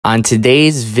On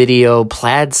today's video,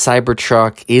 Plaid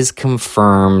CyberTruck is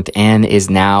confirmed and is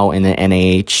now in the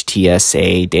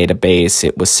NHTSA database.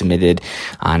 It was submitted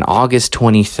on August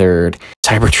 23rd.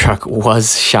 CyberTruck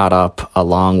was shot up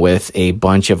along with a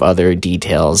bunch of other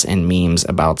details and memes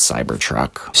about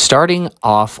CyberTruck. Starting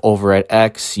off over at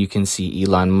X, you can see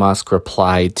Elon Musk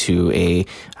replied to a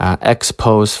X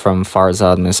post from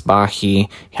Farzad Misbahi,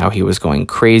 how he was going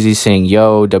crazy saying,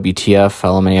 "Yo, WTF,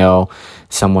 LMAO.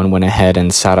 Someone went ahead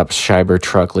and set up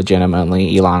CyberTruck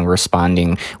legitimately." Elon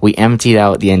responding, "We emptied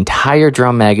out the entire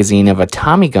drum magazine of a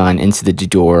Tommy gun into the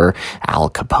door, Al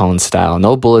Capone style.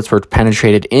 No bullets were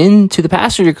penetrated into the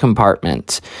passenger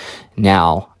compartment."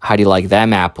 Now, how do you like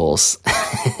them apples?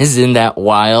 Isn't that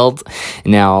wild?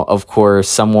 Now, of course,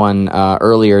 someone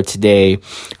earlier today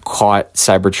caught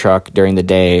CyberTruck during the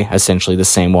day, essentially the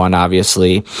same one,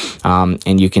 obviously,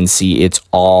 and you can see it's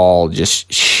all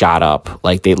just shot up.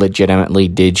 Like, they legitimately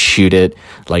did shoot it,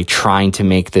 like trying to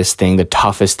make this thing the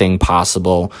toughest thing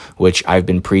possible, which I've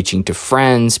been preaching to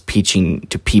friends, preaching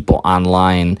to people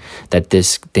online, that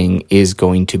this thing is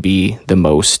going to be the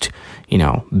most,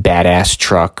 badass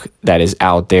truck that is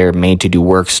out there, made to do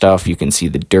work stuff. You can see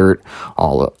the dirt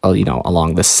all,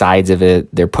 along the sides of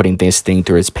it. They're putting this thing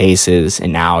through its paces,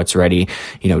 and now it's ready,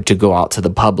 to go out to the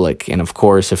public. And of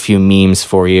course, a few memes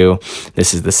for you.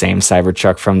 This is the same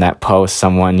Cybertruck from that post.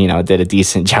 Someone, did a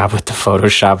decent job with the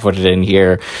Photoshop, put it in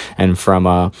here, and from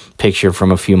a picture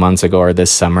from a few months ago or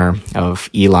this summer of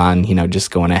Elon, just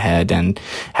going ahead and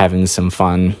having some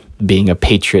fun, being a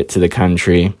patriot to the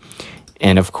country.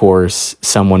 And of course,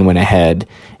 someone went ahead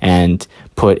and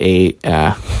put a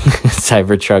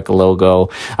Cybertruck logo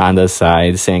on the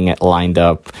side, saying it lined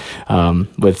up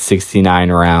with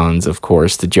 69 rounds. Of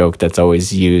course, the joke that's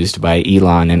always used by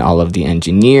Elon and all of the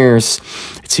engineers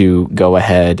to go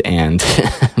ahead and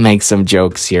make some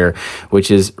jokes here,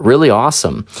 which is really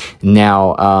awesome.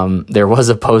 Now, there was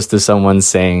a post of someone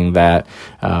saying that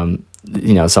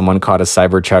someone caught a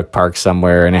Cybertruck parked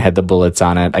somewhere and it had the bullets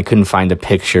on it. I couldn't find a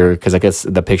picture because I guess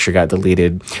the picture got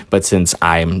deleted. But since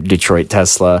I'm Detroit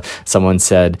Tesla, someone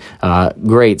said,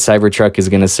 great, Cybertruck is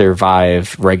going to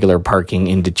survive regular parking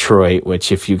in Detroit,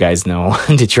 which, if you guys know,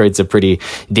 Detroit's a pretty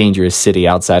dangerous city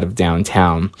outside of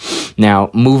downtown. Now,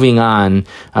 moving on,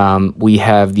 we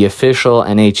have the official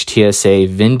NHTSA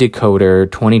Vindicator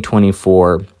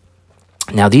 2024.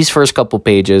 Now, these first couple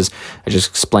pages are just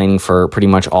explaining for pretty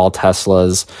much all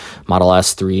Teslas, Model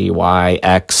S, 3, Y,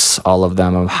 X, all of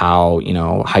them, of how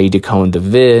you decode the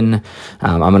VIN.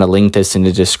 I'm going to link this in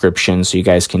the description so you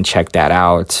guys can check that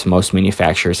out. Most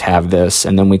manufacturers have this.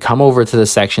 And then we come over to the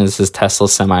section. This is Tesla,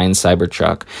 Semi, and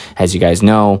Cybertruck. As you guys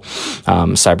know,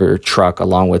 Cybertruck,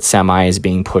 along with Semi, is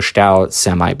being pushed out.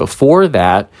 Semi before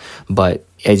that, but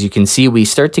as you can see, we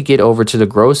start to get over to the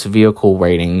gross vehicle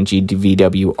rating,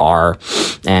 GVWR,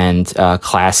 and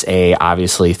Class A,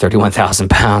 obviously 31,000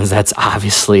 pounds. That's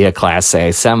obviously a Class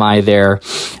A Semi there.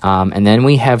 And then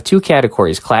we have two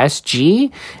categories, Class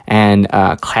G and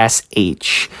Class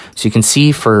H. So you can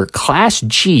see for Class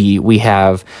G, we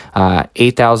have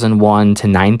 8,001 to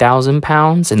 9,000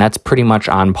 pounds, and that's pretty much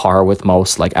on par with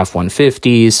most like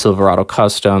F-150s, Silverado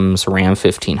Customs, Ram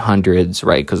 1500s,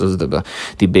 right? Because those are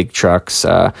the big trucks.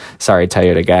 Sorry,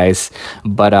 Toyota guys.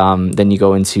 But then you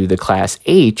go into the Class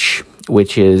H,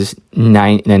 which is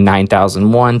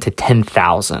 9,001 to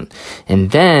 10,000.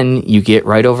 And then you get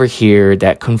right over here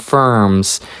that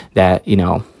confirms that,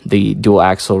 the dual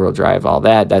axle rear drive, all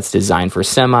that's designed for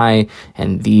Semi,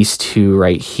 and these two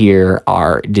right here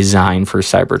are designed for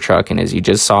Cybertruck. And as you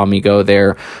just saw me go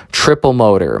there, triple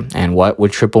motor. And what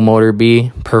would triple motor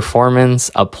be?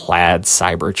 Performance, a Plaid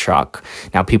Cybertruck.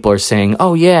 Now, people are saying,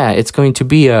 oh yeah, it's going to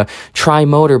be a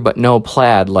tri-motor, but no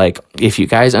Plaid. Like, if you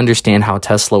guys understand how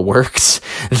Tesla works,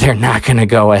 they're not going to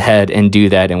go ahead and do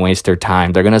that and waste their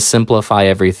time. They're going to simplify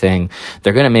everything.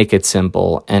 They're going to make it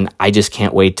simple. And I just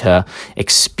can't wait to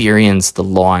experience the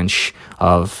launch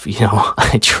of,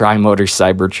 a tri-motor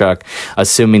Cybertruck,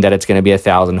 assuming that it's going to be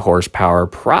 1,000 horsepower,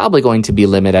 probably going to be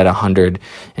limited at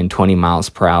 120 miles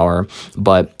per hour.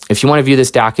 But if you want to view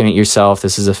this document yourself,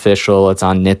 this is official. It's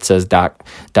on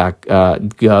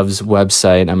NHTSA.gov's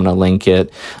website. I'm going to link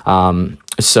it.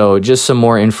 So just some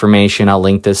more information. I'll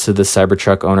link this to the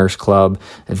Cybertruck Owners Club,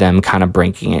 them kind of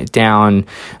breaking it down.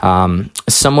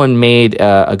 Someone made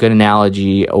a good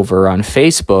analogy over on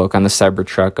Facebook on the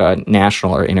Cybertruck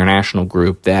national or international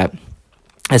group that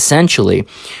essentially,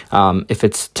 if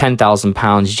it's 10,000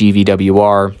 pounds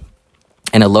GVWR,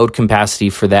 and a load capacity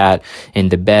for that in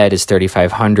the bed is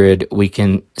 3,500. We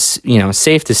can,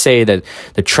 safe to say that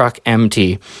the truck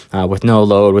empty with no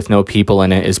load, with no people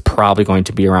in it, is probably going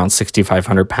to be around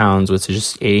 6,500 pounds, which is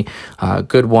just a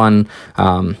good one.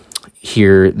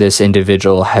 Here, this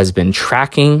individual has been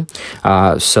tracking.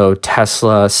 So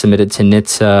Tesla submitted to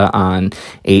NHTSA on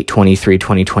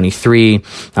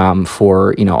 8/23/2023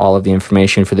 for all of the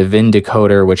information for the VIN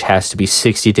decoder, which has to be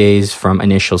 60 days from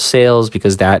initial sales,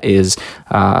 because that is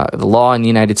the law in the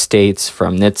United States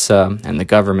from NHTSA and the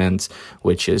government,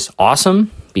 which is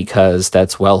awesome, because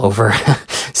that's well over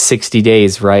 60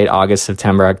 days, right? August,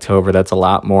 September, October, that's a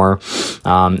lot more.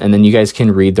 And then you guys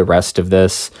can read the rest of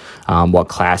this, what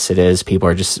class it is. People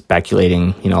are just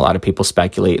speculating, a lot of people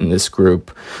speculate in this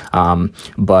group.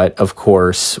 But of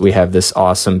course, we have this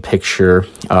awesome picture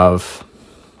of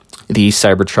the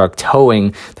Cybertruck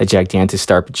towing the gigantic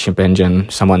Starship engine.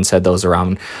 Someone said those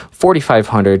around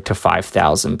 4,500 to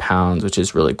 5,000 pounds, which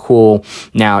is really cool.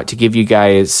 Now, to give you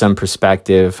guys some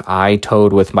perspective, I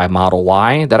towed with my Model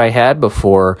Y that I had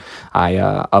before I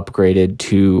upgraded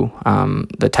to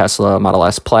the Tesla Model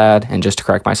S Plaid. And just to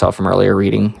correct myself from earlier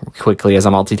reading quickly as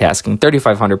I'm multitasking,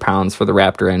 3,500 pounds for the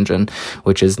Raptor engine,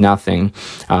 which is nothing.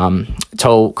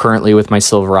 Tow currently with my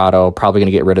Silverado, probably going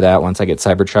to get rid of that once I get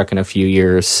Cybertruck in a few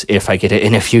years, if I get it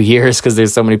in a few years, because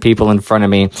there's so many people in front of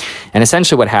me. And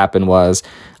essentially what happened was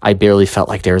I barely felt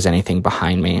like there was anything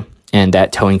behind me. And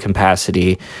that towing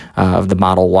capacity of the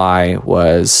Model Y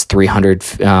was 300,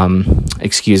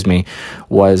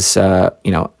 was,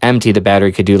 empty. The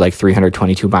battery could do like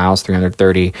 322 miles,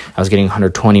 330. I was getting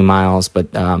 120 miles,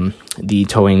 but the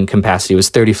towing capacity was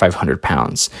 3,500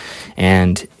 pounds.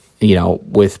 And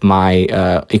with my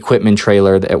equipment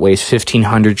trailer that weighs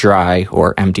 1,500 dry,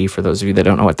 or empty for those of you that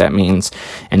don't know what that means,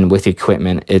 and with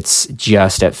equipment, it's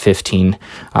just at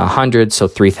 1,500, so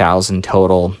 3,000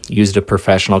 total. Used a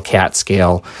professional CAT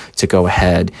scale to go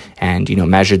ahead and,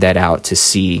 measured that out to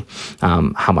see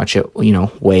how much it,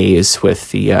 weighs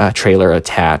with the trailer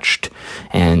attached,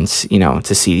 and,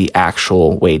 to see the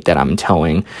actual weight that I'm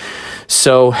towing.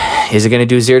 So is it going to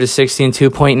do 0 to 60 in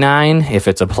 2.9? If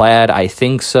it's a Plaid, I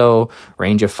think so.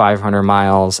 Range of 500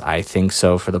 miles, I think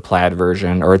so for the Plaid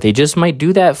version. Or they just might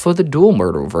do that for the dual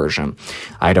motor version.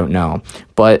 I don't know.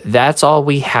 But that's all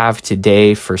we have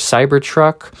today for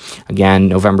Cybertruck. Again,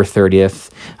 November 30th,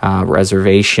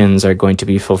 reservations are going to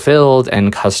be fulfilled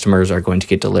and customers are going to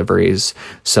get deliveries.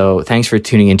 So thanks for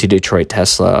tuning into Detroit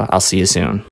Tesla. I'll see you soon.